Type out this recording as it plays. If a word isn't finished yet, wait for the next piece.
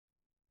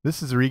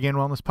This is the Regained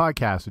Wellness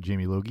Podcast with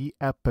Jamie Logie.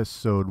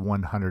 Episode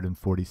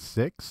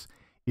 146.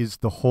 Is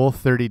the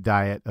Whole30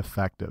 diet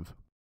effective?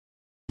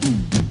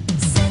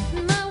 Set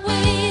my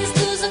ways,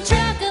 losing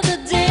track of the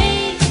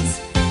days.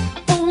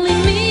 Only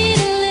me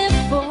to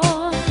live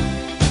for.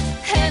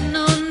 Had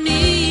no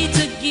need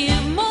to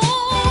give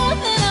more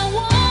than I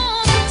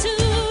wanted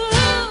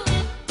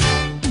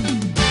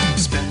to.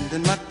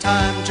 Spending my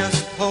time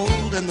just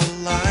holding the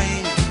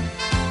line,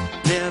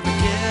 never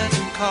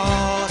getting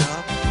caught up.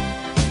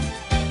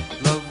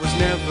 Love was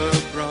never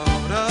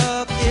brought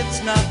up,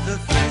 it's not the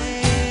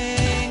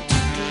thing to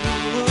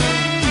do.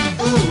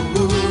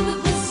 Ooh, It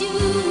was you.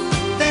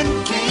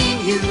 then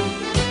came you.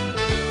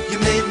 You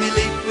made me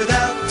leap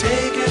without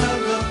taking a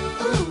look.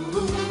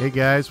 Ooh. Hey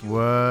guys,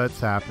 what's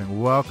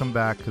happening? Welcome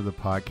back to the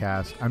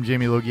podcast. I'm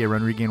Jamie Logie. I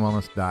run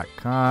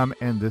regainedwellness.com,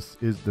 and this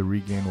is the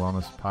Regained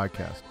Wellness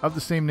Podcast of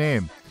the same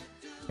name.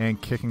 And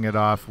kicking it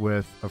off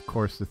with, of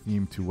course, the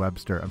theme to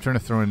Webster. I'm trying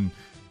to throw in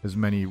as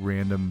many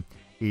random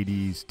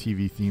 80s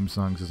TV theme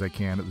songs as I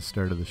can at the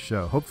start of the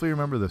show. Hopefully you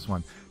remember this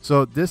one.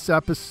 So this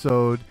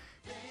episode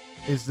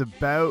is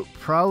about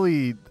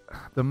probably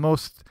the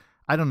most,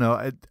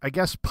 I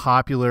guess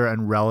popular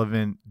and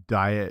relevant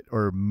diet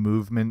or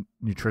movement,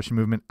 nutrition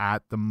movement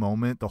at the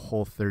moment, the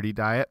Whole30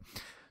 diet.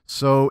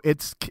 So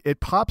it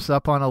pops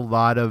up on a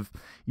lot of,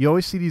 you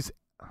always see these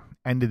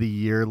end of the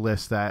year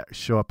lists that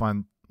show up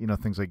on,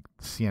 things like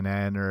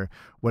CNN or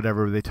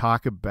whatever. They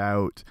talk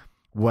about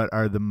what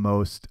are the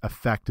most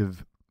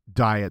effective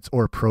diets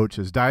or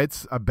approaches.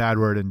 Diet's a bad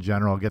word in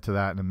general. I'll get to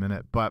that in a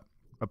minute, but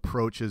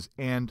approaches.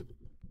 And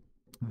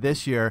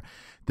this year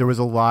there was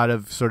a lot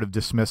of sort of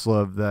dismissal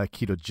of the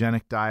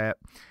ketogenic diet,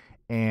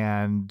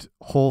 and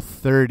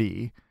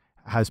Whole30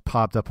 has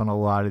popped up on a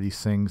lot of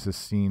these things as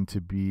seen to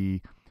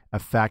be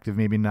effective,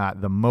 maybe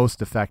not the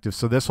most effective.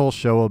 So this whole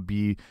show will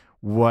be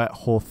what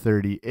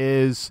Whole30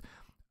 is,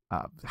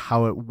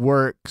 how it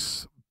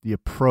works, the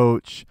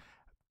approach,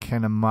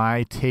 kind of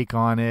my take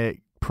on it,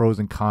 pros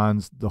and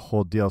cons, the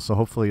whole deal. So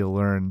hopefully you'll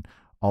learn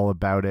all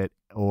about it,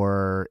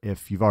 or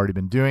if you've already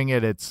been doing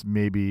it, it's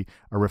maybe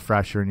a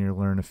refresher and you'll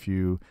learn a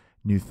few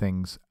new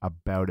things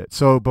about it.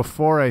 So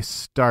before I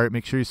start,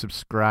 make sure you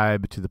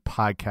subscribe to the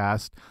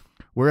podcast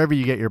wherever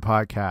you get your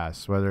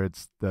podcasts, whether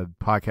it's the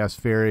Podcast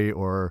Fairy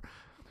or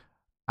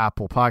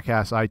Apple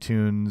Podcasts,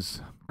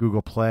 iTunes,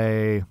 Google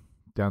Play,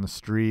 down the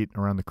street,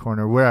 around the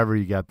corner, wherever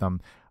you get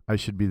them. I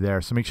should be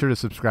there. So make sure to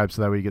subscribe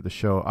so that way you get the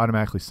show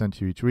automatically sent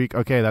to you each week.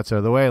 Okay, that's out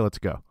of the way. Let's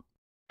go.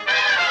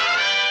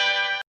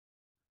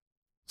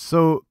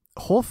 So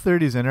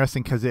Whole30 is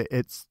interesting because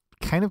it's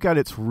kind of got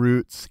its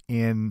roots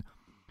in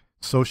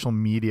social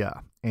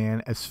media,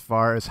 and as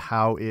far as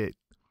how it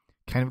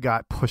kind of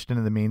got pushed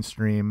into the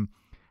mainstream,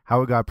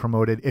 how it got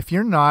promoted. If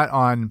you're not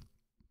on,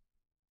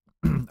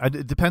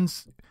 it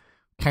depends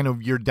kind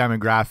of your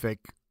demographic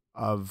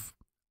of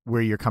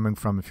where you're coming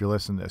from if you're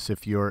listening to this.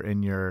 If you're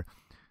in your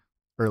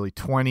early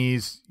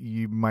 20s,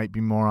 you might be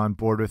more on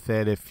board with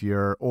it. If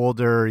you're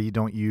older, you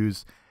don't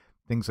use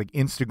things like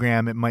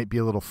Instagram, it might be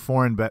a little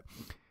foreign. But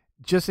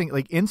just think,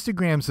 like,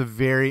 Instagram's a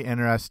very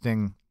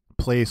interesting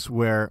place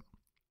where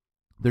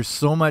there's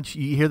so much,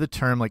 you hear the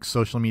term like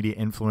social media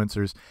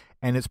influencers,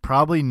 and it's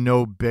probably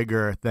no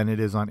bigger than it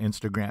is on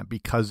Instagram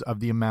because of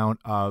the amount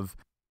of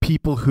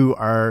people who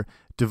are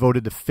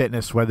devoted to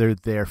fitness, whether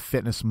they're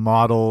fitness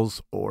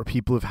models or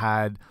people who've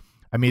had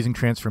amazing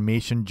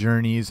transformation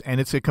journeys, and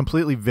it's a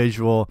completely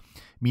visual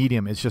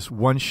medium. It's just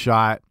one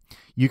shot.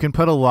 You can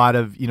put a lot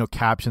of,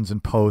 captions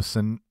and posts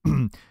and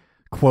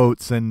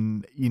quotes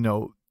and,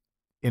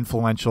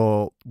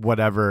 influential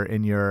whatever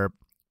in your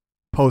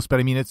post, but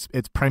I mean, it's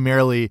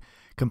primarily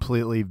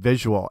completely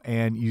visual,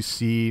 and you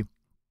see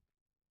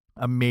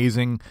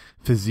amazing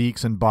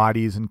physiques and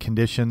bodies and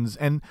conditions.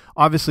 And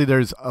obviously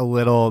there's a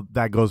little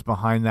that goes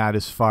behind that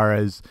as far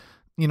as,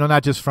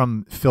 not just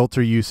from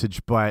filter usage,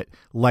 but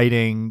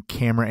lighting,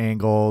 camera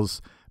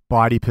angles,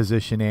 body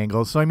position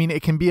angles. So, I mean,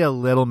 it can be a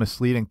little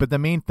misleading, but the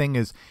main thing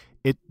is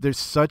there's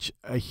such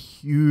a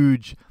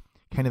huge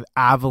kind of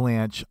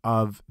avalanche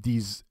of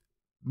these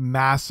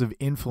massive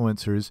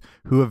influencers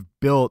who have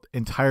built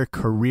entire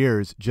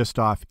careers just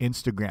off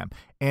Instagram,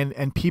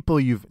 and people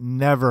you've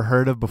never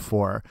heard of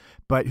before,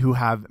 but who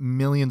have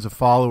millions of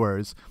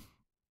followers.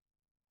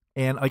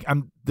 And like,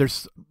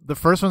 there's the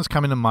first one's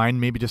coming to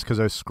mind, maybe just because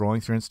I was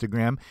scrolling through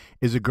Instagram,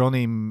 is a girl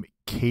named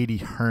Katie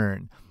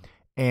Hearn.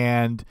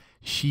 And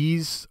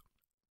she's,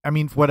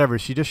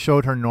 she just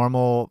showed her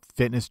normal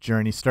fitness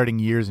journey starting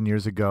years and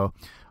years ago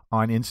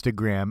on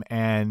Instagram,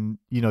 and,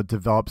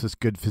 develops this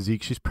good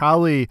physique. She's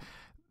probably,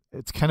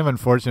 it's kind of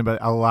unfortunate, but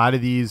a lot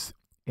of these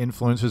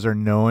influencers are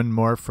known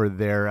more for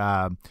their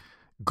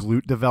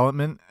glute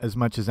development as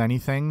much as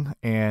anything,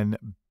 and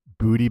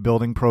booty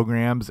building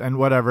programs and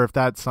whatever. If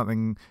that's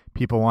something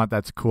people want,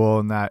 that's cool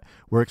and that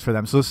works for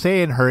them. So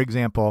say in her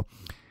example,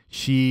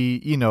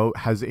 she,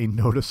 has a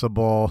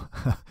noticeable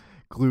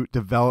glute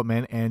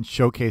development and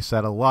showcase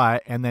that a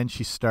lot. And then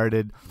she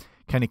started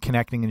kind of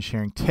connecting and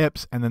sharing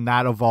tips. And then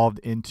that evolved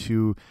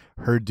into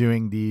her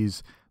doing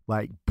these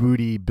like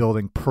booty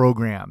building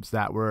programs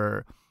that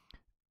were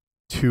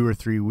 2 or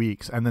 3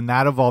 weeks. And then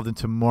that evolved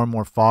into more and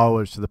more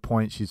followers to the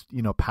point she's,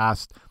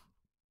 past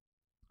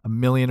 1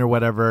 million or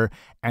whatever.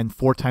 And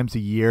 4 times a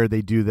year,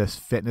 they do this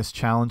fitness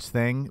challenge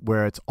thing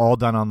where it's all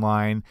done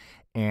online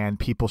and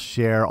people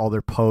share all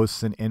their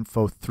posts and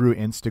info through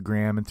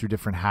Instagram and through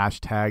different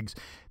hashtags.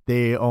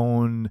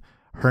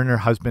 Her and her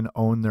husband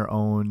own their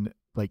own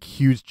like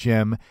huge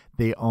gym.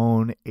 They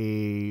own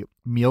a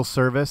meal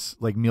service,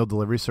 like meal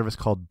delivery service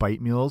called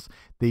Bite Meals.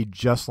 They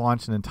just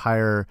launched an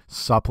entire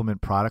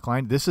supplement product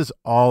line. This is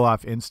all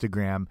off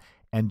Instagram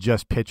and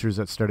just pictures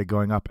that started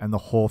going up, and the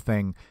whole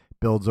thing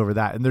builds over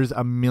that. And there's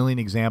a million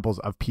examples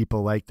of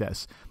people like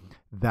this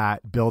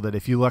that build it.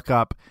 If you look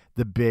up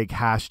the big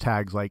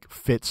hashtags like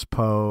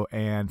Fitspo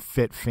and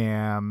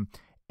FitFam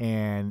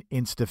and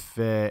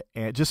InstaFit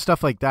and just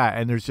stuff like that,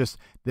 and there's just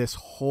this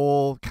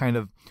whole kind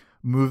of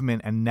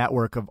movement and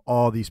network of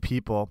all these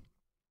people.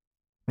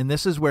 And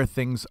this is where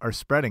things are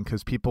spreading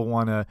because people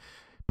want to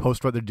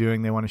post what they're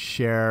doing. They want to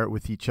share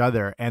with each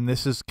other. And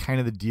this is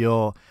kind of the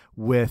deal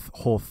with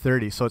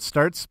Whole30. So it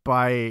starts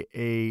by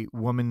a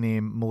woman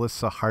named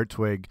Melissa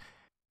Hartwig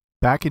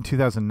back in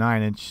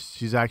 2009, and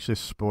she's actually a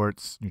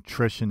sports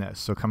nutritionist.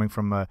 So coming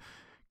from a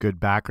good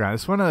background.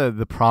 It's one of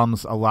the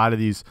problems a lot of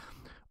these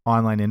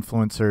online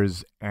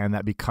influencers and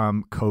that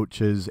become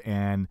coaches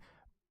and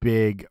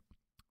big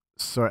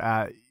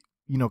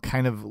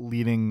kind of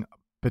leading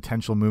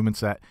potential movements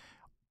that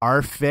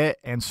are fit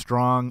and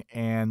strong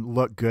and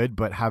look good,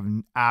 but have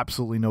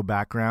absolutely no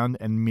background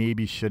and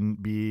maybe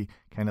shouldn't be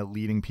kind of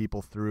leading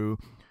people through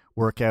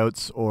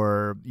workouts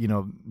or,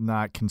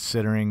 not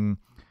considering,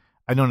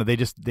 I don't know.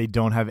 They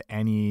don't have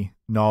any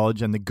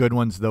knowledge, and the good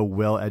ones though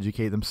will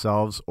educate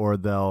themselves, or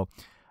they'll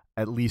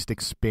at least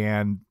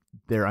expand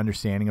their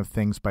understanding of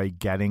things by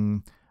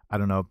getting, I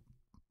don't know,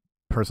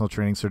 personal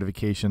training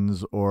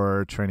certifications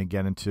or trying to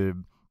get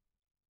into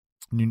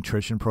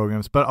nutrition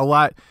programs, but a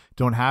lot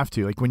don't have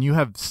to. Like when you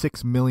have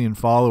 6 million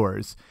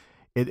followers,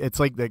 it's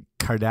like the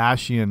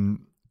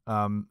Kardashian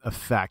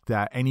effect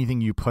that anything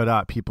you put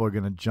up, people are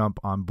going to jump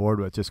on board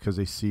with just because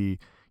they see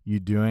you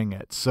doing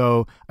it.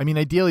 So,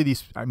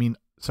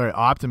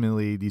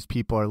 optimally, these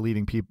people are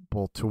leading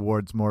people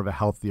towards more of a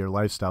healthier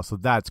lifestyle. So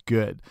that's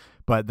good.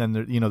 But then,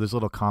 there's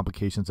little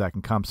complications that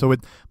can come. So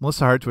with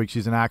Melissa Hartwig,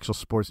 she's an actual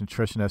sports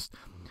nutritionist.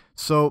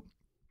 So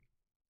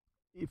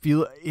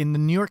in the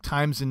New York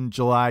Times in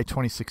July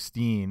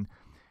 2016,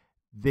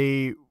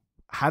 they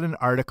had an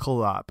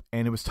article up,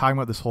 and it was talking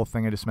about this whole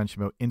thing I just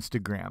mentioned about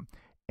Instagram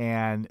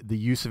and the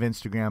use of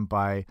Instagram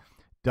by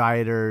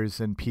dieters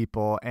and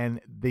people.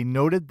 And they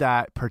noted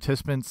that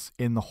participants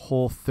in the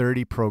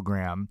Whole30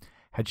 program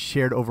had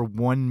shared over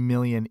 1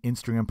 million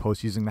Instagram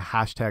posts using the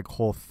hashtag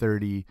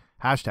Whole30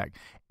 hashtag.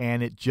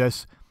 And it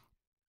just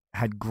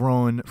had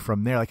grown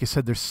from there. Like I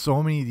said, there's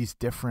so many of these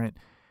different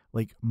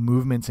like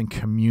movements and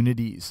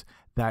communities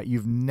that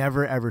you've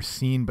never ever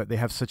seen, but they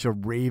have such a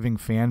raving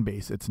fan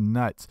base. It's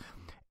nuts.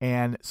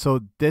 And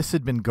so this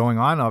had been going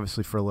on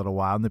obviously for a little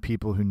while, and the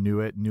people who knew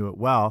it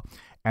well.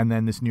 And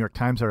then this New York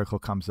Times article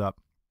comes up,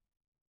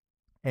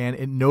 and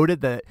it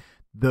noted that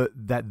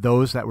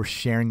those that were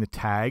sharing the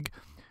tag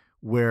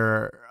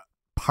were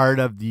part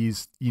of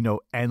these,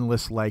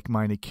 endless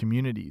like-minded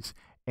communities.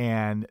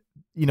 And,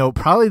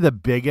 probably the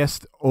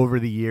biggest over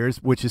the years,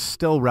 which is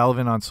still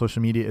relevant on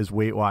social media, is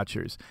Weight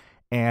Watchers.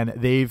 And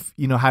they've,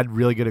 had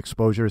really good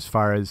exposure as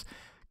far as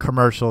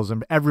commercials,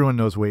 and everyone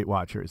knows Weight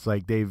Watchers.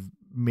 Like they've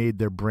made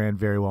their brand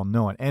very well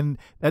known. And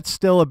that's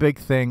still a big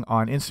thing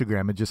on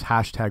Instagram, and just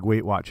hashtag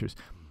Weight Watchers.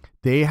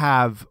 They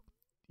have,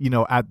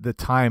 at the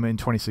time in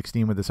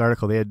 2016 with this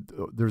article,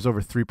 there's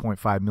over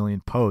 3.5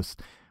 million posts,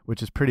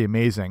 which is pretty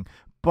amazing.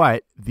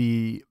 But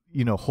the,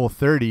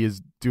 Whole30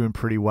 is doing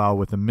pretty well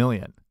with 1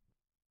 million.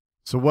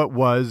 So what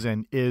was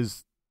and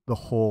is the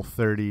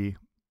Whole30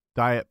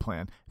 diet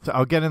plan? So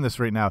I'll get in this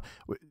right now.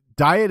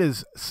 Diet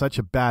is such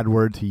a bad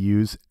word to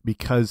use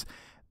because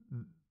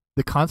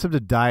the concept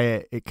of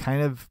diet, it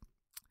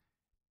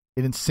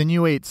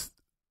insinuates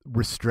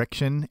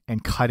restriction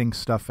and cutting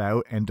stuff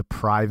out and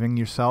depriving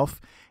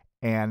yourself.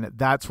 And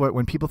that's what,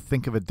 when people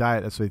think of a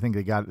diet, that's what they think.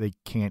 They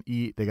can't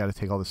eat. They got to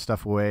take all this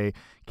stuff away.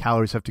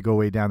 Calories have to go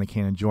way down. They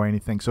can't enjoy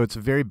anything. So it's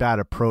a very bad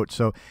approach.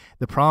 So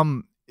the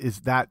problem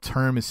is that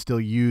term is still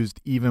used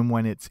even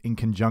when it's in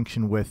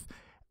conjunction with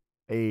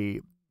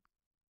a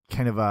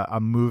kind of a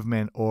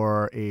movement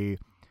or a,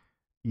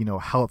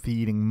 healthy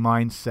eating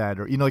mindset,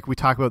 or, like we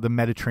talk about the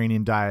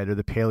Mediterranean diet or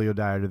the paleo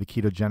diet or the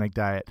ketogenic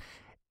diet.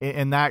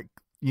 And that,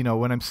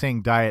 when I'm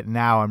saying diet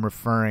now, I'm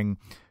referring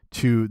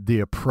to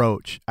the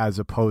approach as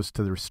opposed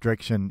to the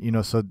restriction,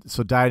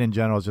 so diet in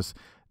general is just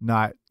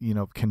not,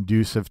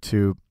 conducive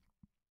to,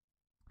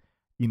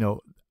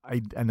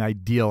 an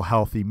ideal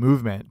healthy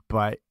movement.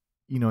 But,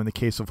 in the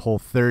case of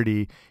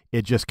Whole30,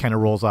 it just kind of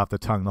rolls off the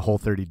tongue, the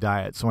Whole30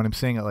 diet. So when I'm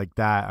saying it like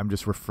that, I'm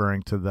just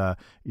referring to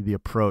the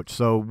approach.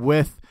 So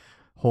with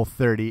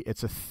Whole30,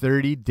 it's a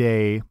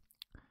 30-day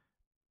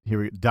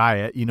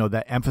diet,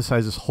 that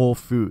emphasizes whole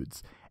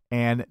foods.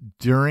 And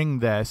during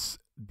this,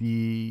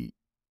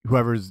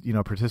 whoever's,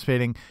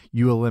 participating,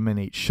 you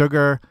eliminate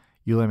sugar,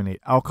 You eliminate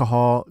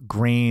alcohol,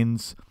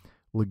 grains,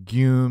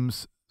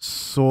 legumes,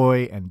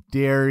 soy, and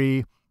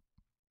dairy.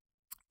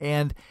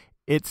 And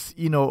it's,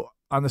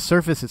 on the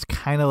surface, it's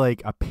kind of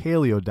like a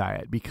paleo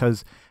diet,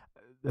 because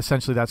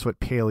essentially that's what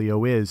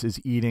paleo is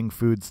eating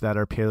foods that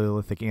our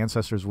Paleolithic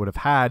ancestors would have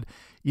had,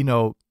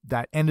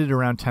 that ended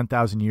around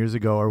 10,000 years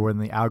ago, or when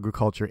the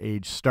agriculture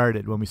age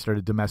started, when we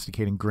started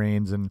domesticating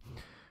grains and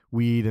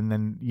wheat, and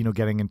then,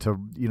 getting into,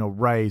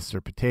 rice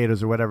or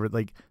potatoes or whatever,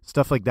 like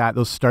stuff like that.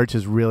 Those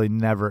starches really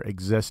never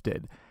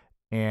existed.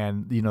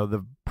 And,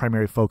 the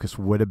primary focus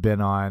would have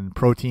been on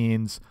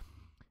proteins,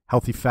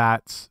 healthy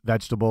fats,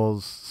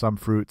 vegetables, some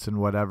fruits, and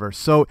whatever.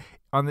 So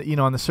on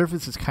the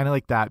surface, it's kind of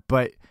like that,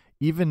 but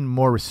even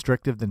more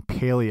restrictive than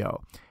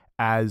paleo,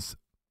 as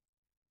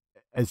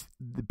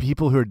the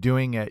people who are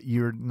doing it,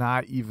 you're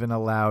not even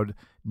allowed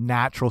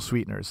natural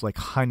sweeteners like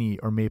honey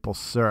or maple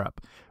syrup,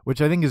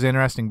 which I think is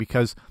interesting,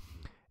 because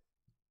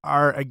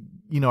our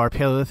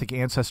Paleolithic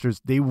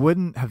ancestors, they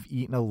wouldn't have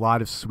eaten a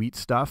lot of sweet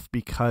stuff,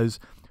 because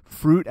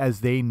fruit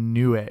as they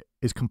knew it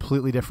is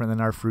completely different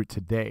than our fruit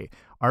today.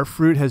 Our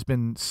fruit has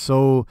been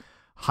so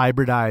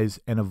hybridized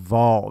and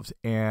evolved,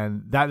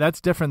 and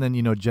that's different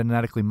than,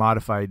 genetically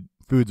modified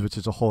foods, which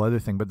is a whole other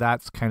thing, but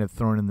that's kind of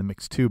thrown in the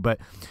mix too. But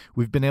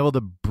we've been able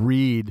to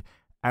breed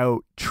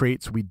out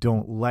traits we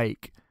don't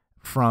like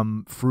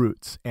from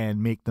fruits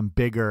and make them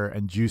bigger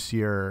and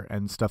juicier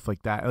and stuff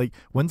like that. Like,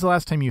 when's the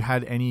last time you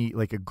had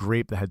like a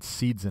grape that had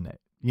seeds in it,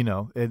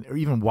 or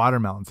even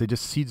watermelons?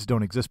 Seeds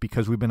don't exist,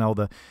 because we've been able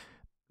to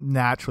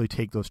naturally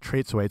take those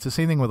traits away. It's the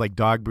same thing with like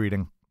dog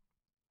breeding.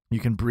 You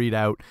can breed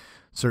out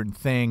certain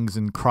things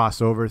and cross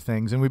over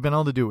things, and we've been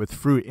able to do it with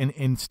fruit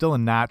in still a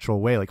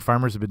natural way. Like,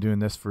 farmers have been doing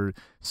this for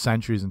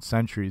centuries and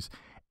centuries,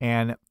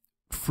 and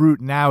fruit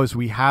now as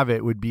we have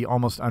it would be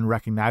almost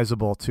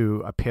unrecognizable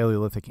to a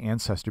Paleolithic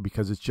ancestor,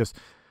 because it's just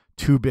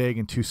too big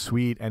and too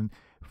sweet. And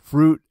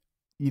fruit,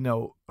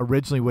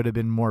 originally would have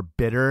been more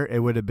bitter. It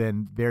would have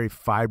been very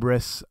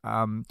fibrous.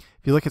 If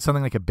you look at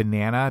something like a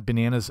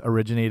bananas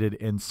originated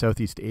in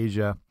Southeast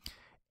Asia,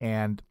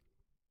 and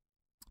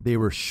they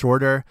were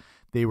shorter,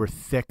 they were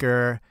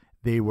thicker,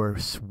 they were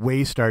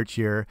way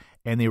starchier,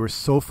 and they were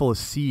so full of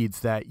seeds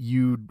that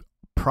you'd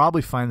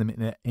probably find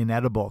them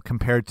inedible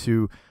compared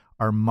to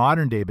our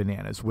modern day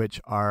bananas,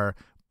 which are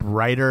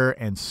brighter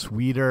and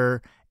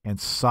sweeter and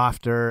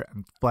softer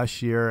and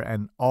fleshier,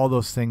 and all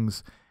those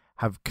things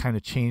have kind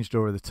of changed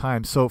over the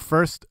time. So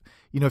first,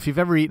 if you've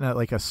ever eaten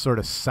like a sort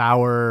of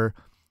sour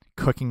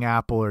cooking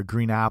apple or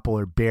green apple,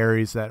 or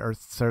berries that are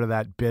sort of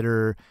that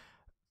bitter,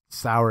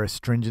 sour,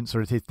 astringent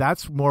sort of taste,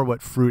 that's more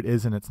what fruit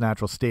is in its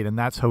natural state, and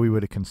that's how we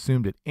would have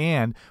consumed it.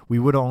 And we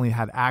would have only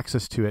had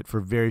access to it for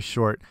a very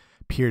short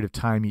period of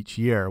time each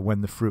year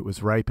when the fruit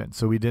was ripened.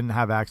 So we didn't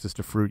have access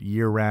to fruit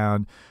year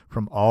round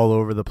from all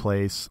over the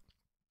place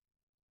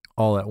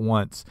all at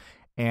once.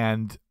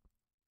 And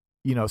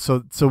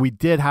so we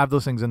did have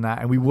those things in that,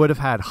 and we would have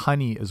had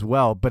honey as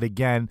well, but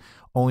again,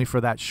 only for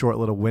that short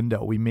little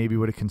window. We maybe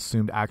would have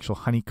consumed actual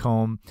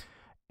honeycomb,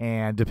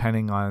 and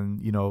depending on,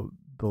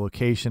 the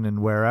location and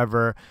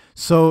wherever.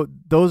 So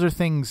those are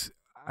things,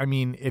 I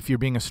mean, if you're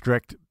being a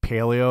strict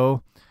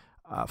paleo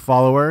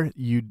follower,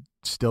 you'd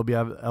still be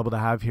able to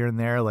have here and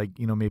there, like,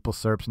 maple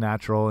syrup's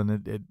natural,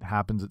 and it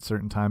happens at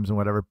certain times and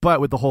whatever.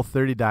 But with the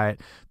Whole30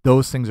 diet,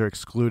 those things are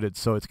excluded,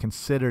 so it's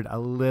considered a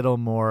little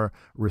more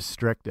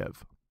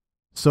restrictive.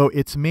 So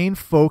its main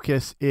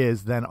focus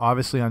is then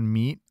obviously on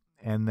meat,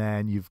 and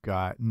then you've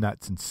got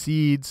nuts and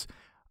seeds,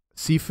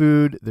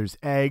 seafood, there's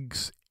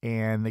eggs,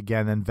 and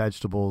again, then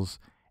vegetables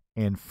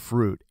and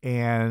fruit.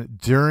 And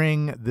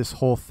during this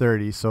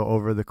Whole30, so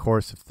over the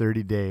course of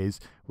 30 days,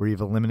 where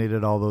you've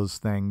eliminated all those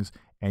things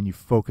and you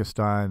focused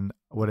on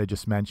what I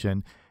just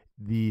mentioned,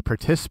 the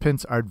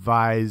participants are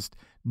advised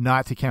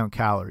not to count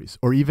calories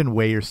or even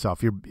weigh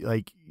yourself. You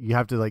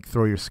have to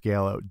throw your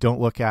scale out.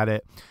 Don't look at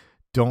it.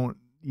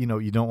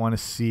 You don't want to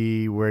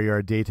see where you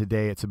are day to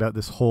day. It's about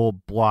this whole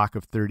block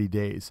of 30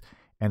 days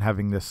and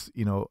having this,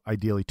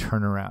 ideally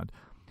turnaround.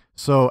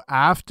 So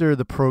after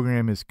the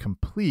program is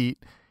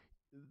complete,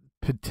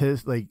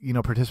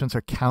 participants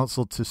are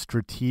counseled to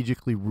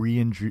strategically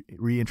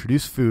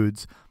reintroduce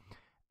foods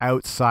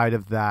outside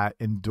of that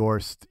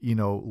endorsed,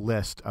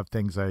 list of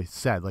things I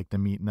said, like the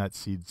meat, nuts,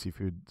 seeds,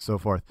 seafood, so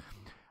forth.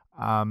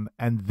 And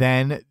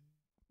then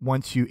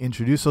once you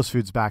introduce those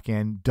foods back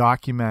in,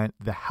 document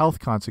the health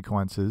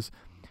consequences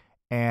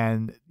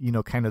and,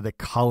 kind of the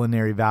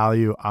culinary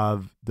value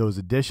of those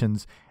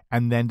additions,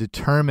 and then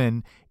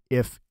determine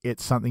if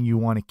it's something you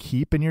want to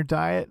keep in your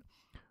diet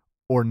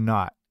or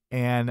not.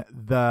 And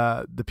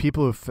the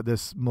people who,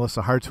 this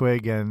Melissa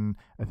Hartwig, and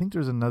I think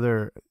there's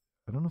another,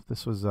 I don't know if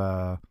this was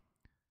a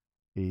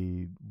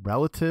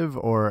relative,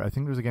 or I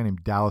think there's a guy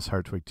named Dallas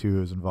Hartwig too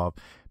who was involved,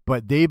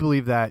 but they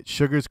believe that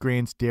sugars,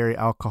 grains, dairy,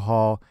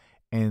 alcohol,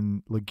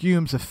 and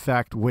legumes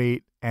affect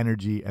weight,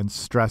 energy, and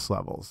stress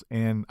levels.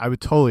 And I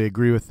would totally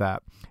agree with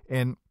that.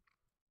 And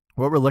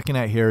what we're looking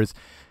at here is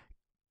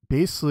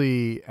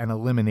basically an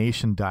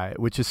elimination diet,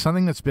 which is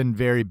something that's been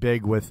very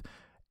big with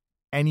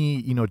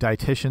any,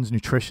 dietitians,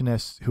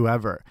 nutritionists,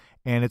 whoever.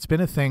 And it's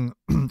been a thing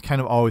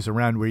kind of always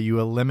around where you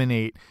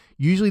eliminate,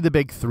 usually the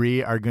big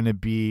three are going to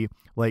be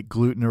like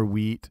gluten or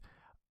wheat,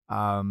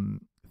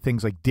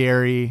 things like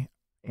dairy,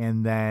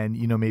 and then,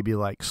 maybe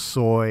like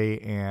soy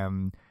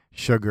and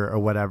sugar or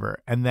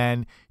whatever. And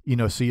then,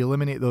 so you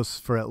eliminate those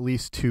for at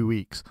least 2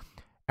 weeks.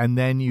 And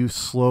then you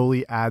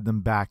slowly add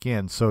them back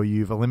in. So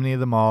you've eliminated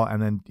them all.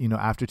 And then,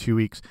 after 2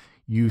 weeks,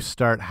 you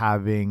start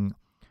having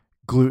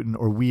gluten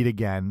or wheat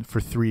again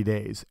for 3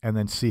 days, and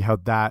then see how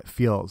that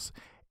feels.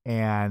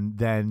 And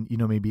then,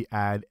 maybe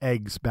add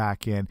eggs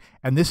back in.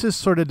 And this is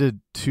sort of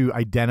to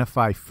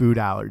identify food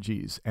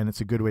allergies. And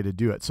it's a good way to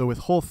do it. So with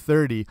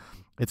Whole30,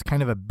 it's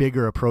kind of a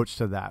bigger approach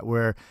to that,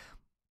 where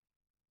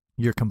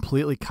you're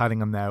completely cutting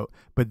them out,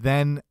 but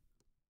then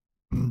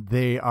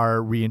they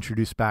are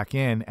reintroduced back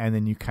in, and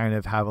then you kind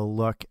of have a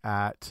look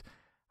at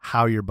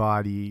how your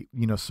body,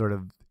 sort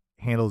of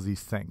handles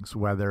these things,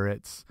 whether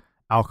it's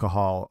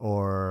alcohol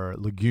or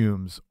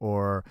legumes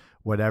or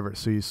whatever.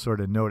 So you sort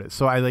of notice.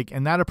 So I like,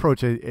 and that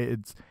approach,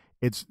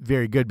 it's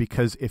very good,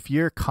 because if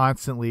you're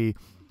constantly,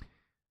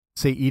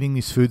 say, eating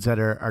these foods that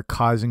are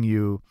causing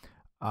you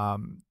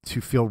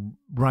to feel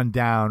run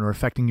down, or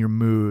affecting your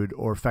mood,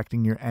 or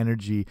affecting your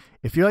energy,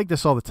 if you're like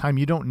this all the time,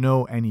 you don't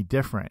know any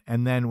different.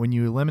 And then when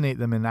you eliminate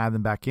them and add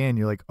them back in,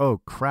 you're like,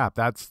 oh crap,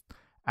 that's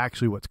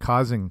actually what's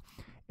causing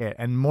it.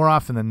 And more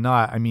often than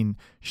not, I mean,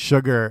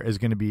 sugar is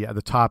going to be at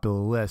the top of the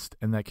list,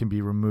 and that can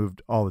be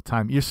removed all the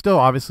time. You're still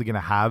obviously going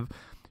to have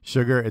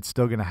sugar. It's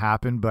still going to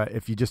happen. But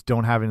if you just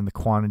don't have it in the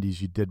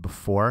quantities you did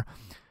before,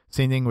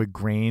 same thing with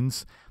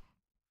grains.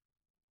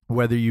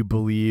 Whether you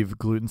believe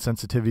gluten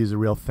sensitivity is a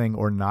real thing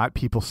or not,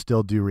 people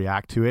still do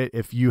react to it.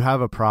 If you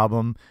have a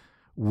problem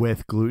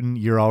with gluten,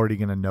 you're already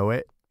going to know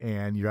it,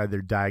 and you're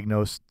either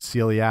diagnosed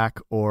celiac,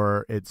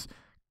 or it's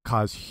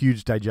caused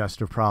huge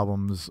digestive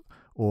problems,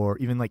 or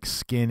even like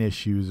skin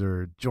issues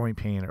or joint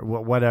pain or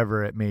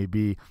whatever it may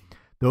be.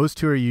 Those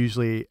two are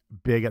usually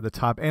big at the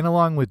top. And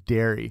along with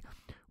dairy,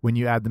 when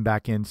you add them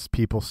back in,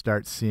 people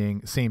start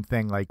seeing, same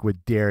thing, like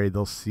with dairy,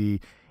 they'll see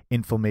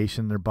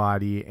inflammation in their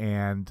body,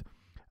 and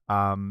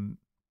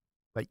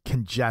like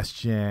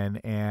congestion,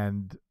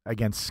 and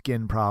again,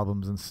 skin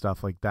problems and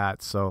stuff like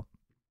that. So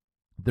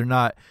they're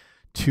not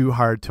too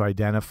hard to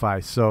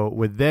identify. So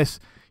with this,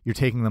 you're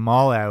taking them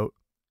all out,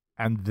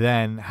 and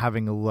then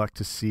having a look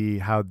to see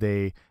how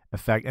they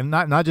affect, and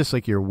not just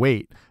like your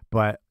weight,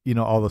 but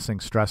all those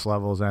things, stress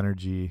levels,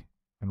 energy,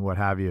 and what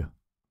have you.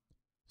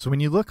 So when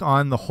you look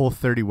on the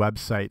Whole30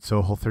 website,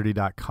 so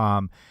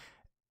Whole30.com,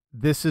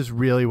 this is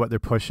really what they're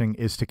pushing,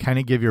 is to kind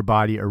of give your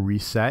body a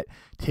reset,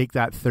 take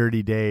that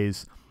 30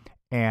 days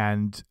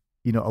and,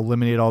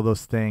 eliminate all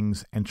those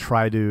things, and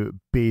try to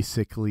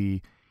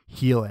basically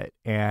heal it.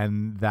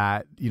 And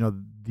that,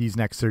 these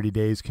next 30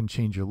 days can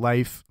change your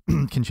life,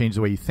 can change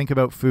the way you think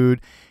about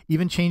food,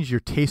 even change your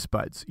taste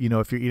buds.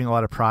 If you're eating a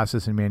lot of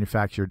processed and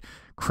manufactured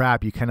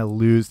crap, you kind of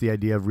lose the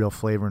idea of real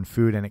flavor in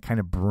food, and it kind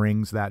of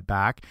brings that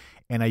back,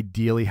 and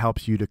ideally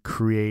helps you to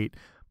create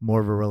more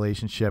of a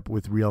relationship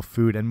with real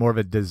food, and more of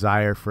a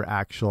desire for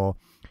actual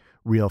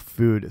real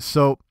food.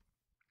 So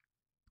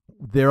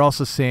they're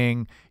also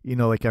saying,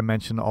 like I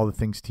mentioned, all the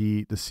things to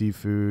eat, the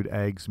seafood,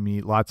 eggs,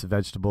 meat, lots of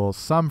vegetables,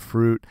 some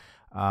fruit,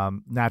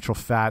 natural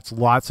fats,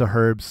 lots of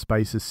herbs,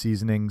 spices,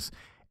 seasonings,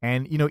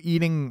 and,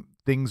 eating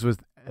things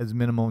with as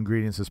minimal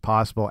ingredients as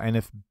possible. And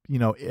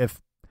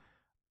if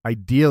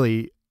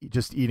ideally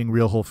just eating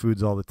real whole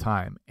foods all the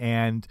time.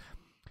 And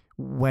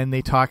when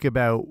they talk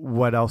about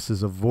what else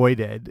is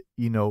avoided,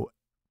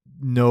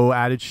 no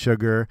added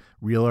sugar,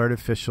 real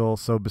artificial.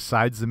 So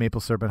besides the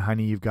maple syrup and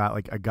honey, you've got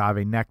like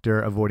agave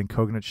nectar, avoiding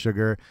coconut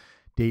sugar,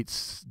 date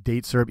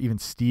syrup, even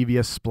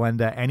stevia,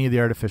 Splenda, any of the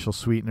artificial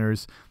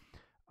sweeteners.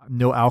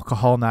 No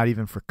alcohol, not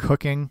even for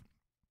cooking.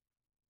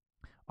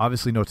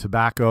 Obviously no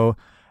tobacco.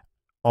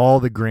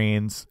 All the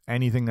grains,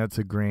 anything that's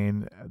a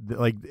grain,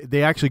 like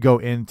they actually go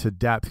into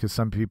depth, because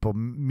some people,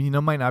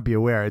 might not be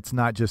aware. It's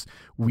not just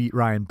wheat,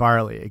 rye, and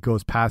barley. It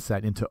goes past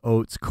that into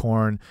oats,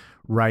 corn,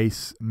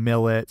 rice,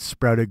 millet,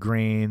 sprouted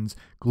grains,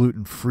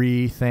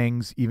 gluten-free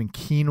things, even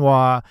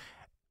quinoa,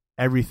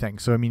 everything.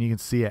 So, you can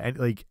see it,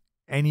 like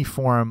any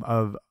form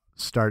of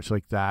starch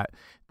like that.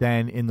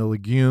 Then in the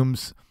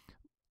legumes,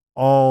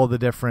 all the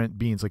different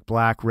beans, like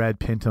black, red,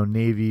 pinto,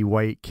 navy,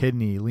 white,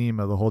 kidney,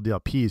 lima, the whole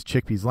deal, peas,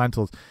 chickpeas,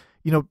 lentils,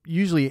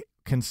 usually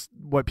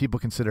what people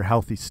consider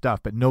healthy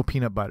stuff, but no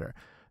peanut butter,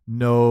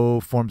 no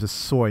forms of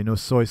soy, no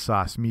soy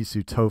sauce,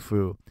 miso,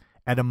 tofu,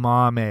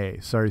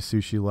 edamame, sorry,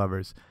 sushi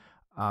lovers.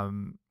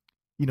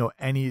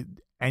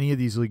 Any of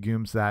these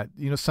legumes that,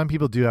 some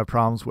people do have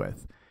problems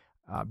with.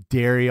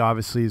 Dairy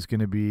obviously is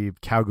going to be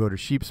cow, goat, or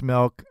sheep's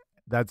milk.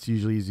 That's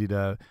usually easy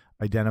to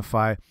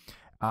identify.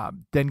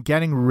 Then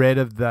getting rid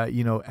of the,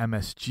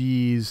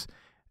 MSGs,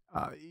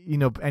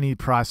 any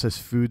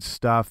processed food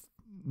stuff,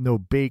 no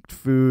baked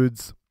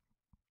foods.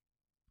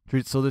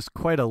 So there's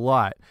quite a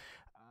lot.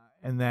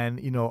 And then,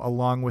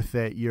 along with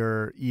it,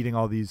 you're eating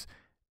all these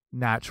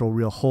natural,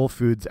 real whole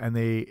foods, and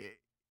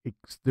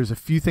there's a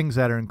few things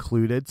that are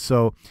included.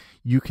 So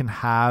you can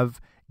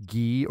have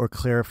ghee or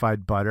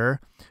clarified butter,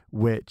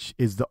 which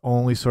is the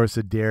only source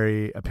of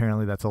dairy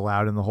apparently that's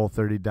allowed in the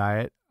Whole30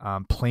 diet.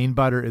 Plain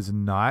butter is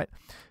not,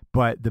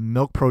 but the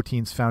milk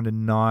proteins found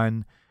in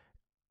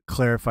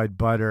non-clarified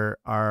butter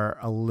are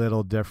a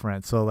little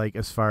different. So like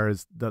as far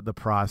as the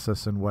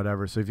process and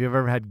whatever. So if you've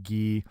ever had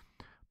ghee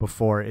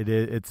before,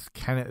 it's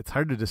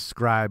hard to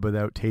describe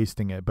without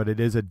tasting it, but it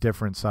is a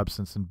different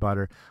substance than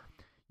butter.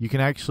 You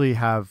can actually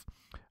have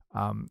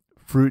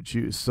fruit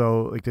juice.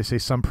 So like they say,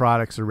 some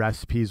products or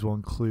recipes will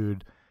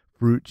include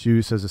fruit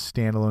juice as a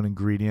standalone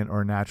ingredient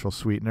or a natural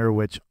sweetener,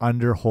 which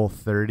under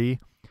Whole30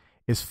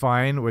 is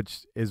fine,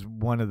 which is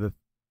one of the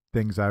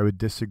things I would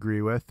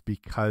disagree with,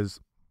 because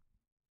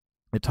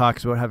it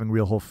talks about having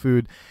real whole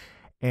food,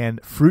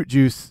 and fruit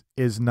juice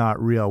is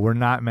not real. We're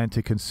not meant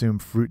to consume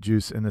fruit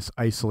juice in this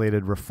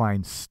isolated,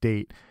 refined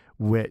state,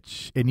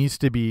 which it needs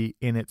to be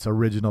in its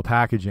original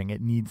packaging.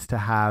 It needs to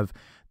have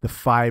the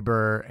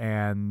fiber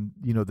and,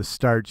 you know, the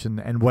starch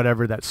and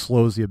whatever that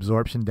slows the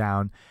absorption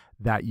down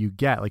that you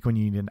get. Like when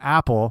you eat an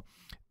apple,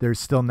 there's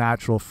still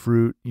natural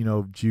fruit, you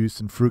know, juice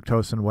and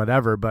fructose and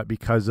whatever, but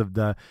because of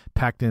the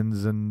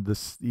pectins and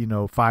this, you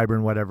know, fiber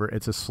and whatever,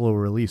 it's a slow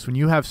release. When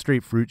you have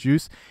straight fruit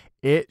juice,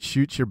 it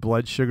shoots your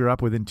blood sugar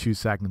up within 2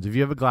 seconds. If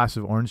you have a glass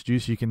of orange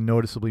juice, you can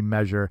noticeably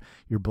measure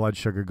your blood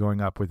sugar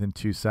going up within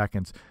 2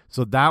 seconds.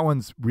 So that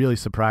one's really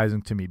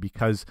surprising to me,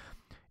 because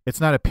it's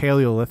not a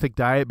Paleolithic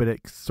diet, but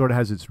it sort of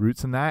has its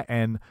roots in that.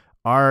 And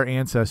our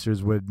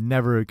ancestors would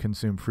never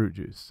consume fruit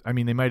juice. I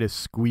mean, they might have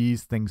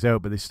squeezed things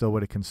out, but they still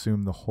would have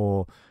consumed the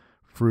whole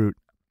fruit.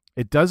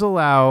 It does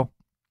allow,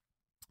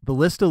 the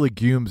list of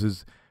legumes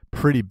is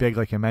pretty big,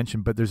 like I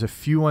mentioned, but there's a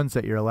few ones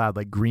that you're allowed,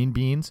 like green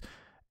beans,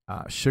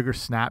 sugar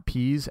snap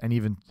peas,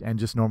 and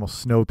just normal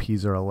snow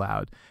peas are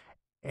allowed.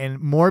 And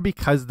more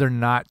because they're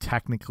not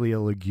technically a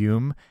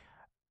legume,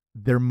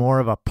 they're more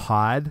of a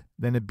pod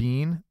than a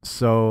bean.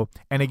 So,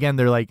 and again,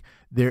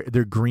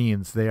 they're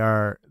greens. They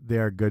are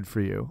good for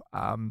you.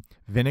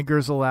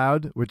 Vinegar's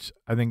allowed, which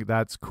I think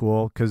that's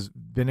cool, because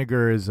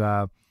vinegar is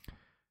a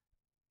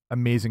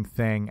amazing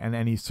thing, and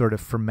any sort of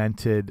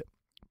fermented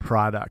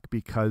product,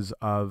 because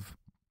of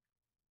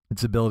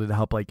its ability to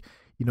help, like,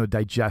 you know,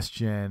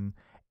 digestion,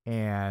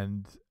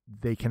 and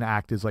they can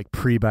act as like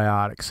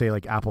prebiotics, say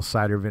like apple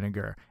cider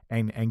vinegar,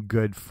 and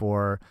good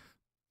for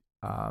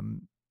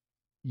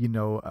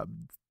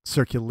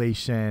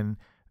circulation,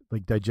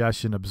 like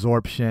digestion,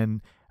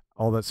 absorption,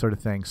 all that sort of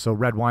thing. So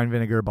red wine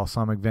vinegar,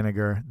 balsamic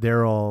vinegar,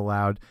 they're all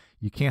allowed.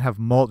 You can't have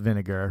malt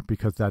vinegar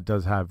because that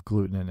does have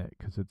gluten in it,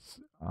 because it's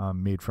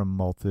made from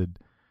malted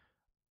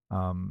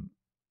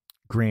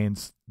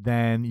grains.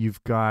 Then you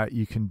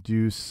can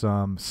do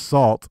some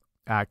salt,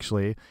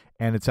 actually,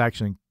 and it's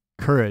actually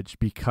encouraged,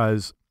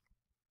 because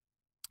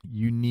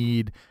you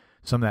need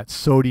some of that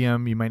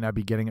sodium. You might not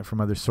be getting it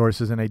from other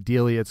sources, and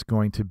ideally it's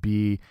going to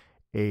be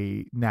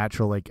a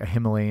natural, like a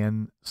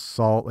Himalayan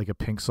salt, like a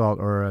pink salt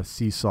or a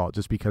sea salt,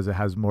 just because it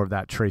has more of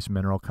that trace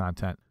mineral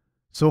content.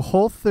 So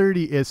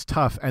Whole30 is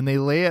tough, and they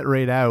lay it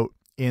right out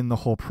in the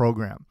whole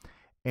program,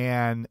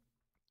 and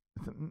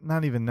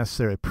not even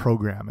necessarily a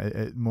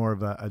program, more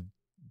of a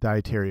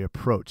dietary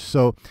approach.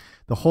 So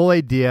the whole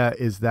idea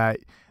is that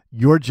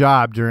your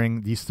job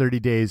during these 30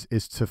 days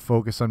is to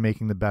focus on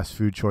making the best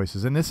food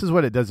choices. And this is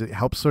what it does. It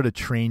helps sort of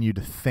train you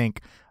to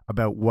think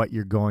about what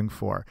you're going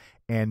for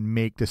and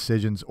make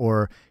decisions,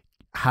 or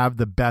have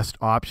the best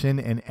option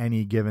in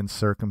any given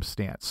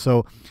circumstance.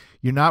 So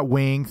you're not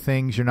weighing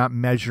things, you're not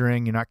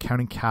measuring, you're not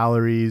counting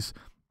calories.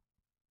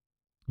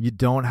 You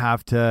don't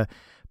have to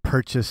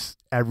purchase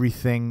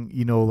everything,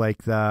 you know,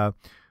 like the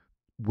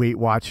Weight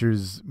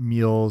Watchers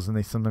meals, and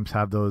they sometimes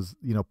have those,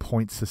 you know,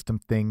 point system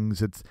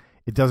things. It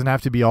doesn't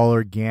have to be all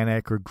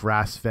organic or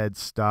grass-fed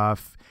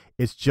stuff.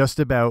 It's just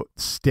about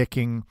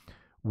sticking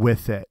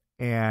with it,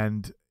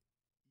 and,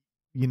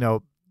 you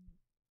know,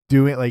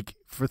 doing, like,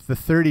 for the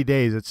 30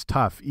 days, it's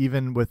tough,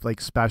 even with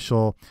like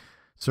special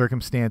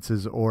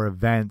circumstances or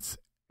events,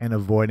 and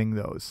avoiding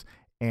those.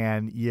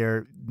 And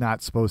you're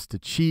not supposed to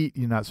cheat.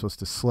 You're not supposed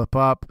to slip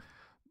up.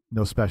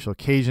 No special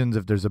occasions.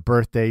 If there's a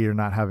birthday, you're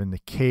not having the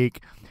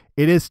cake.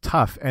 It is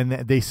tough. And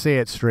they say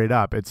it straight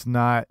up. It's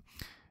not,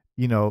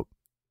 you know,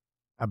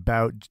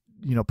 about,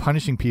 you know,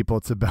 punishing people.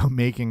 It's about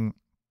making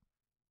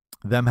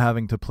them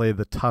having to play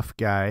the tough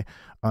guy,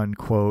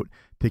 unquote,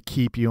 to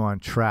keep you on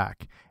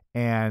track.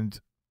 And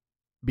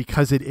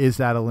because it is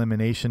that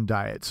elimination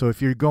diet. So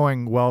if you're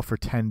going well for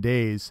 10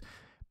 days,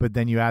 but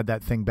then you add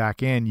that thing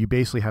back in, you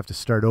basically have to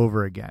start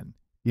over again,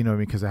 you know,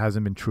 because it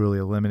hasn't been truly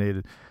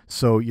eliminated.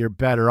 So you're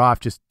better off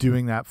just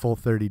doing that full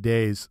 30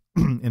 days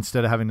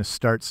instead of having to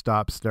start,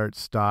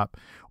 stop,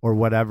 or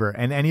whatever.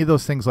 And any of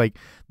those things, like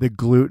the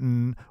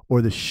gluten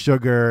or the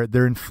sugar,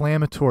 they're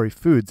inflammatory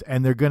foods,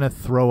 and they're going to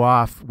throw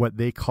off what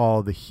they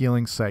call the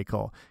healing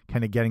cycle,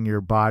 kind of getting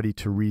your body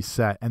to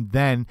reset. And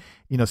then,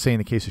 you know, say in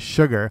the case of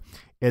sugar,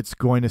 it's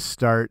going to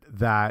start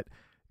that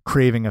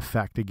craving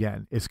effect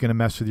again. It's going to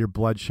mess with your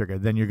blood sugar.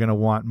 Then you're going to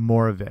want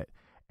more of it.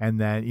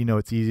 And then, you know,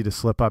 it's easy to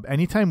slip up.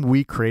 Anytime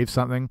we crave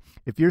something,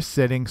 if you're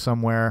sitting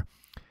somewhere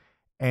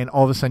and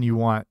all of a sudden you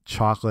want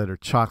chocolate or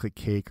chocolate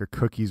cake or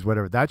cookies,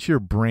 whatever. That's your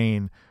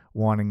brain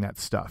wanting that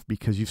stuff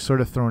because you've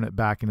sort of thrown it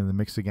back into the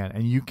mix again.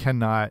 And you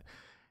cannot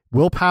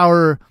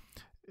willpower.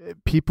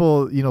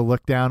 People,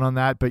 look down on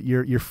that, but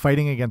you're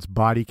fighting against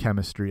body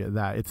chemistry of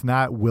that. It's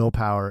not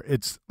willpower.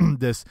 It's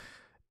this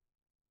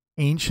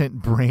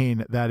ancient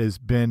brain that has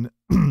been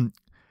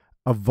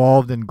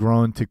evolved and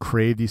grown to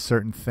crave these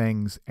certain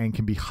things and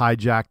can be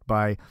hijacked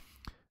by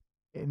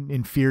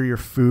inferior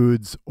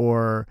foods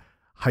or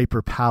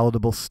hyper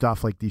palatable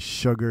stuff like these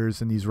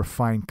sugars and these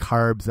refined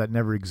carbs that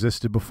never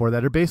existed before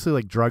that are basically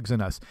like drugs in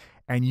us.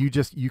 And you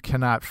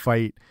cannot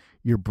fight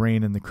your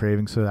brain and the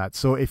cravings for that.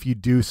 So if you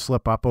do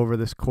slip up over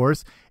this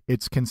course,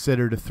 it's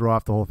considered to throw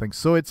off the whole thing.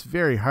 So it's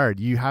very hard.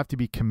 You have to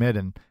be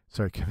committed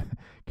to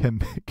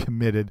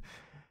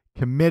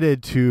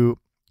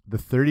the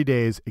 30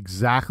 days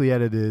exactly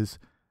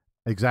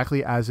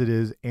as it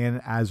is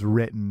and as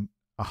written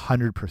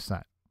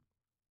 100%.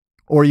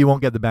 Or you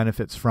won't get the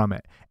benefits from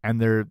it. And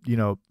they're,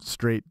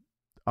 straight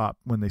up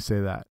when they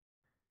say that.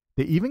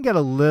 They even get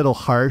a little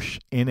harsh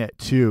in it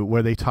too,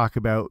 where they talk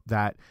about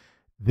that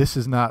this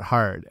is not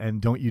hard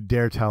and don't you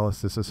dare tell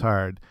us this is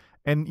hard.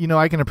 And,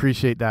 I can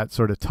appreciate that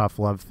sort of tough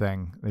love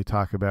thing. They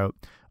talk about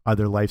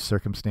other life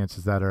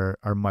circumstances that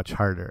are much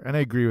harder. And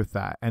I agree with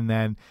that. And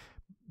then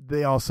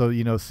they also,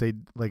 say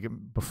like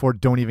before,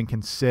 don't even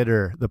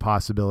consider the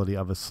possibility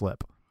of a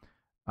slip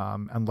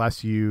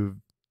unless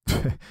you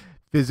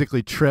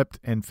physically tripped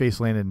and face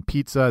landed in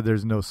pizza.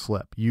 There's no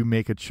slip. You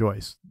make a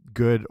choice,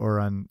 good or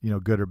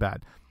good or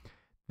bad.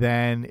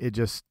 Then it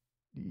just,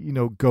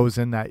 goes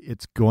in that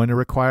it's going to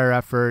require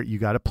effort. You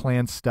got to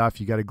plan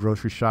stuff. You got to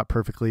grocery shop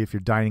perfectly. If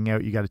you're dining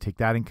out, you got to take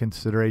that in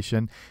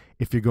consideration.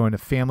 If you're going to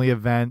family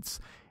events,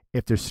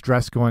 if there's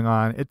stress going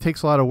on, it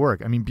takes a lot of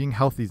work. I mean, being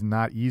healthy is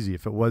not easy.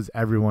 If it was,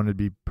 everyone would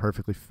be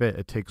perfectly fit.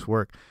 It takes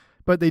work.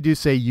 But they do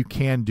say you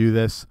can do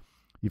this.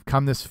 You've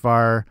come this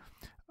far.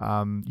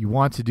 You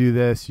want to do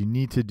this. You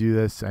need to do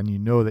this. And you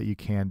know that you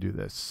can do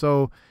this.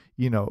 So,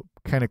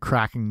 kind of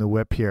cracking the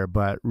whip here,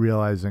 but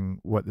realizing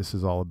what this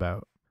is all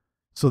about.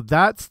 So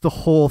that's the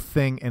whole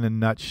thing in a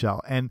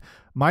nutshell. And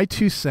my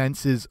 2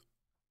 cents is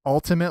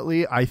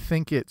ultimately, I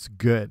think it's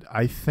good.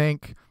 I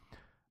think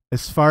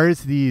as far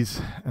as these,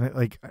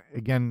 like,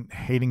 again,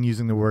 hating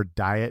using the word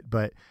diet,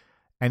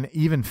 and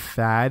even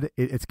fad,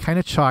 it's kind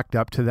of chalked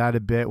up to that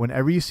a bit.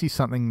 Whenever you see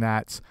something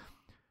that's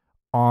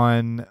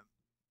on,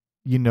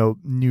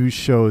 news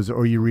shows,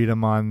 or you read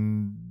them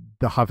on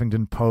the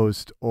Huffington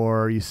Post,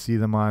 or you see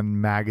them on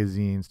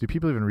magazines. Do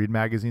people even read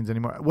magazines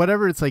anymore?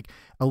 Whatever, it's like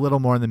a little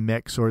more in the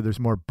mix, or there's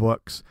more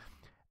books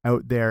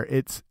out there.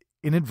 It's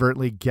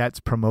inadvertently gets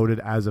promoted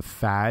as a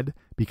fad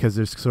because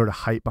there's sort of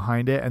hype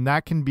behind it. And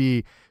that can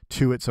be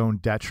to its own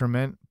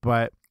detriment.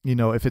 But,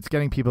 if it's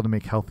getting people to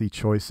make healthy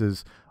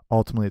choices,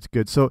 ultimately it's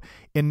good. So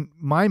in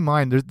my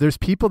mind, there's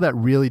people that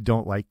really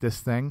don't like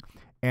this thing.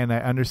 And I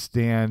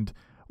understand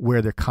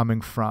where they're coming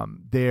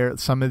from.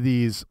 Some of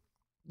these,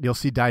 you'll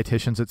see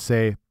dietitians that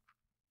say,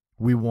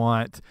 we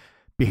want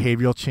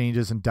behavioral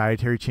changes and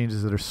dietary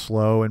changes that are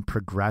slow and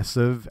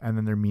progressive, and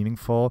then they're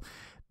meaningful.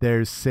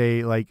 There's,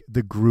 say, like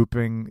the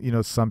grouping,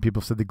 some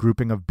people said the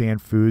grouping of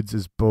banned foods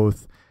is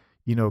both,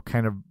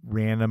 kind of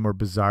random or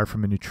bizarre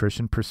from a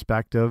nutrition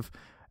perspective.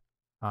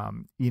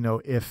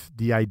 If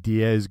the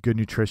idea is good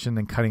nutrition,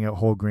 then cutting out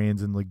whole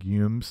grains and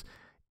legumes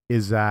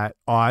is at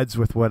odds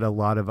with what a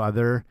lot of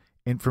other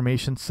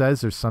information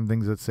says. There's some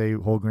things that say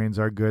whole grains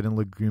are good and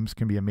legumes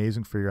can be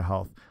amazing for your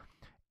health.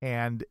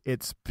 And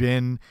it's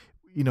been,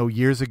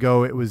 years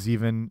ago, it was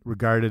even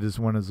regarded as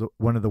one of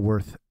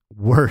the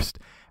worst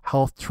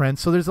health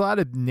trends. So there's a lot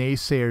of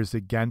naysayers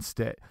against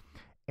it.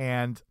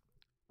 And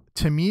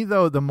to me,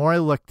 though, the more I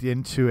looked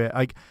into it,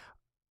 like,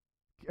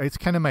 it's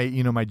kind of my,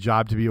 my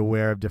job to be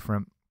aware of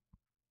different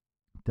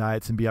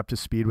diets and be up to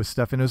speed with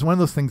stuff. And it was one of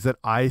those things that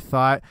I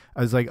thought,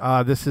 I was like,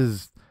 this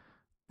is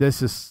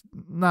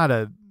not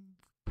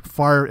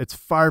it's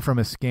far from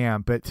a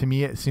scam. But to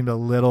me, it seemed a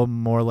little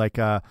more like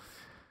a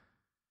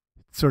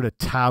sort of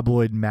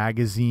tabloid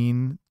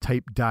magazine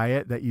type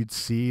diet that you'd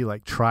see,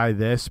 like, try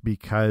this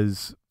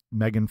because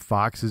Megan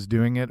Fox is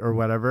doing it or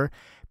whatever.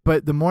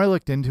 But the more I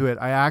looked into it,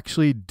 I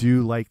actually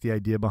do like the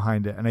idea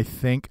behind it. And I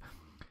think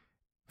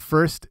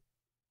first,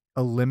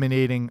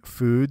 eliminating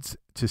foods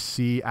to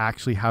see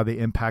actually how they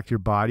impact your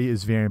body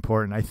is very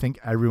important. I think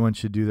everyone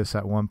should do this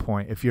at one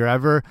point. If you're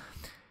ever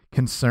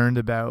concerned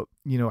about,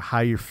 how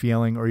you're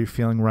feeling, or you're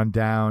feeling run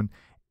down,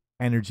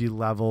 energy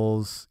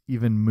levels,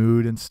 even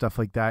mood and stuff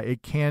like that,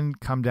 it can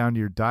come down to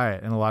your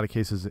diet. In a lot of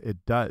cases, it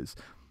does.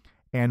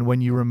 And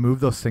when you remove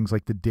those things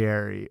like the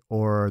dairy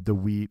or the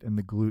wheat and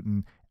the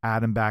gluten,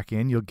 add them back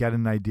in, you'll get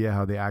an idea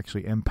how they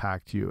actually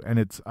impact you. And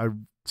I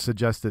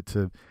suggest it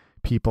to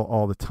people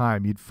all the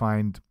time. You'd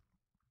find,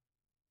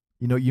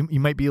 you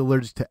might be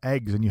allergic to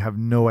eggs and you have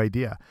no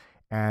idea.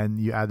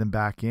 And you add them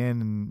back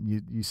in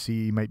and you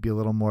see you might be a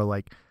little more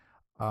like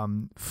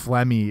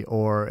phlegmy,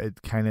 or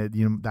it kind of,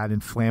 that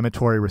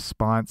inflammatory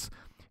response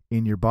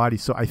in your body.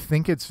 So I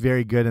think it's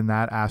very good in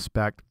that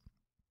aspect.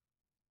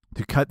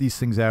 to cut these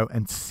things out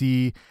and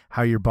see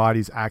how your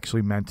body's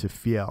actually meant to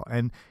feel.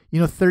 And,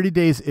 30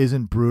 days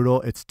isn't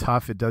brutal. It's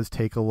tough. It does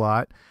take a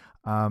lot.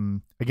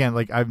 Again,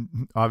 like I've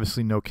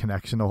obviously no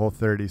connection to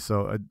Whole30,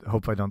 so I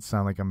hope I don't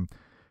sound like I'm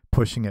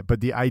pushing it.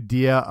 But the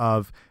idea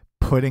of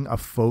putting a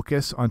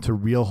focus onto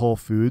real whole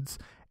foods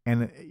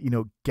and,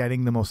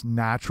 getting the most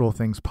natural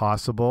things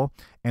possible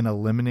and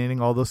eliminating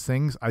all those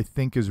things, I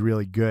think is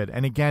really good.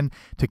 And again,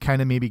 to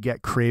kind of maybe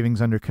get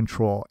cravings under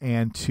control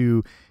and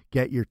to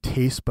get your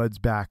taste buds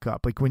back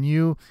up. Like when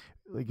you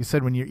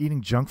said, when you're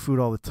eating junk food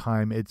all the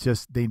time, it's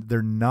just,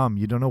 they're numb.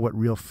 You don't know what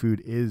real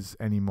food is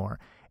anymore.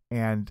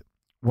 And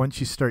once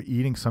you start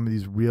eating some of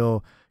these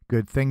real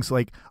good things,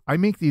 like I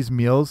make these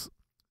meals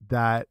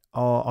that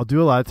I'll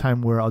do a lot of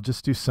time where I'll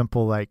just do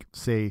simple, like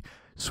say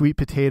sweet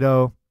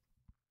potato.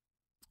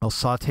 I'll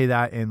saute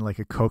that in like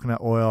a coconut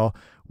oil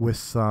with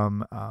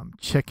some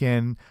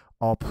chicken.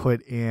 I'll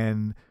put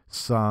in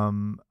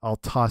I'll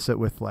toss it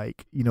with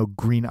like,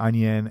 green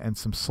onion and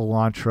some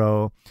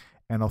cilantro,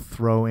 and I'll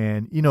throw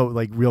in,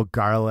 like real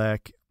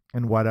garlic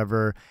and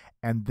whatever.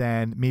 And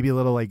then maybe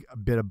a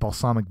bit of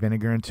balsamic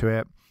vinegar into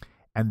it.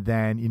 And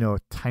then, a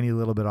tiny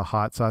little bit of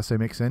hot sauce I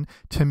mix in.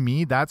 To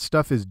me, that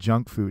stuff is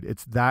junk food.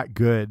 It's that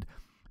good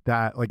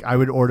that like I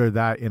would order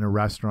that in a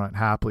restaurant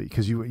happily,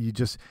 because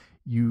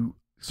you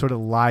sort of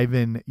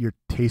liven your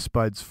taste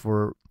buds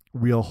for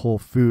real whole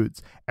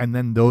foods. And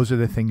then those are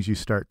the things you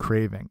start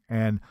craving.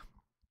 And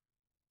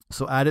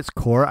so at its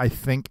core, I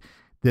think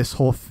this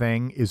whole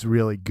thing is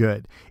really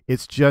good.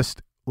 It's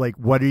just like,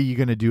 what are you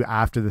going to do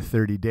after the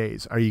 30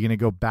 days? Are you going to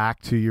go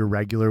back to your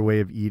regular way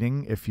of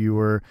eating if you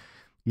were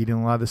eating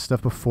a lot of this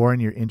stuff before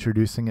and you're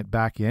introducing it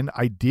back in?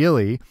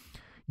 Ideally,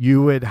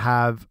 you would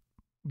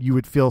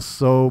feel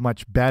so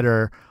much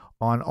better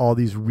on all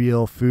these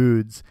real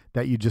foods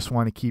that you just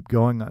want to keep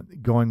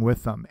going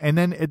with them. And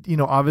then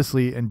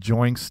obviously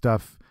enjoying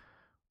stuff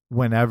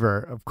whenever,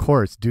 of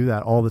course, do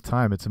that all the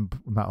time. It's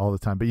not all the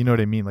time, but you know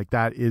what I mean? Like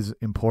that is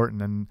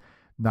important, and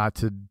not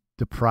to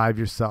deprive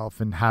yourself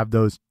and have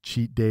those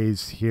cheat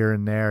days here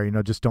and there,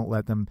 just don't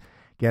let them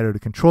get out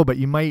of control. But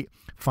you might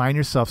find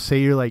yourself,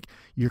 say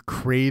you're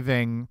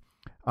craving,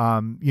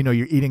 you're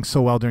eating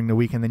so well during the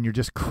week, and then you're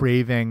just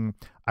craving,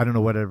 I don't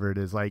know, whatever it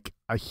is, like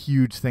a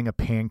huge thing of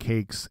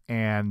pancakes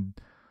and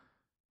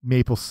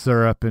maple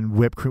syrup and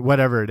whipped cream,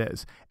 whatever it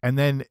is. And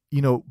then,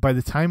 by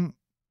the time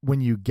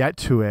when you get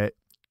to it,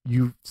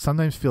 you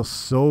sometimes feel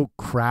so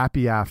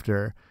crappy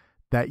after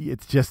that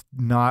it's just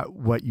not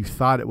what you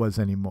thought it was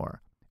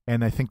anymore.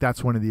 And I think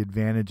that's one of the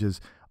advantages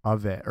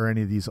of it, or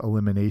any of these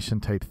elimination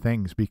type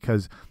things,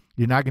 because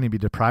you're not going to be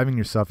depriving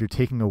yourself. You're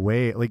taking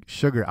away like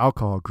sugar,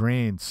 alcohol,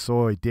 grains,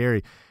 soy,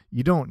 dairy.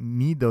 You don't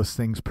need those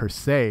things per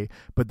se,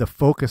 but the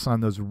focus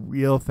on those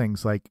real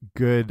things, like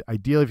good,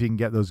 ideally if you can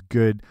get those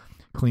good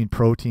clean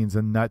proteins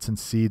and nuts and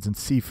seeds and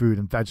seafood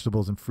and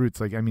vegetables and fruits,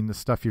 like, I mean, the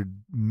stuff you're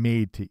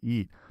made to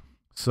eat.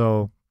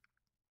 So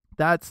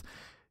that's,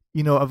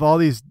 of all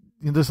these,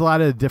 there's a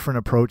lot of different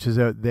approaches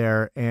out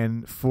there.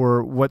 And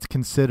for what's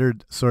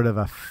considered sort of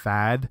a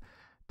fad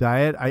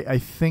diet, I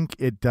think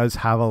it does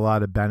have a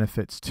lot of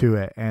benefits to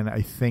it, and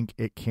I think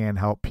it can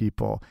help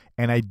people.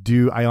 And I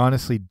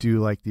honestly do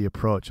like the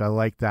approach. I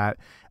like that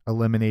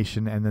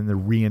elimination and then the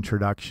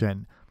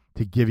reintroduction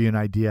to give you an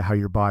idea how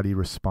your body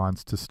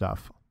responds to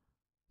stuff.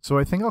 So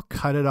I think I'll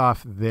cut it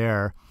off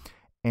there,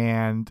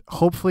 and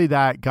hopefully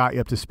that got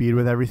you up to speed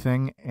with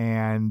everything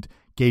and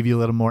gave you a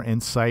little more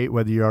insight,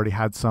 whether you already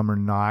had some or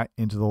not,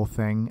 into the whole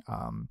thing.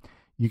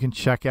 You can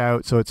check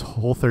out, so it's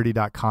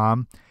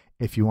whole30.com.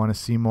 if you want to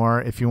see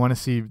more. If you want to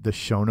see the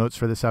show notes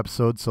for this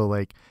episode, so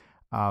like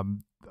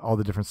all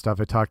the different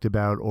stuff I talked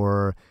about,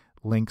 or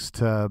links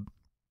to,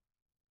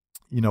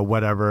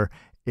 whatever,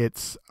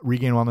 it's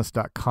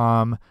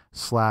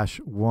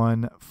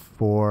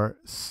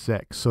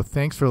regainedwellness.com/146. So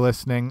thanks for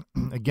listening.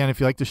 Again, if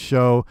you like the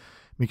show,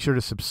 make sure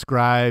to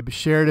subscribe,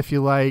 share it if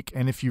you like.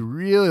 And if you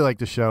really like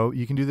the show,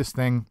 you can do this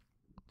thing,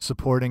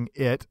 supporting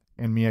it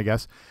and me, I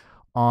guess,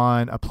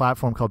 on a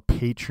platform called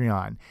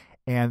Patreon.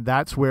 And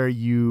that's where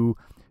you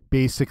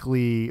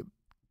basically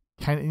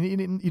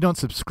you don't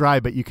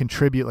subscribe, but you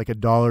contribute like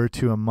 $1 or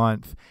 $2 a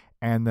month.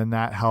 And then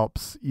that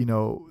helps,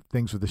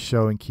 things with the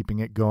show and keeping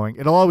it going.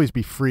 It'll always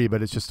be free,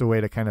 but it's just a way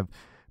to kind of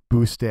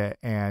boost it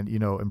and,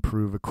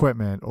 improve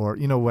equipment or,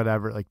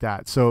 whatever like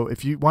that. So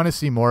if you want to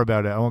see more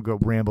about it, I won't go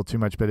ramble too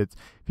much, but if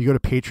you go to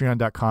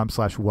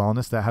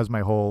patreon.com/wellness, that has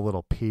my whole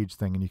little page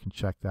thing, and you can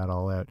check that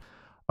all out.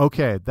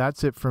 Okay,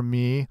 that's it from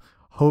me.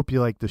 Hope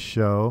you like the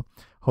show.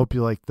 Hope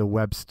you like the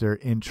Webster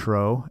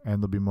intro,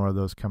 and there'll be more of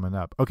those coming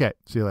up. Okay,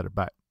 see you later.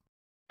 Bye.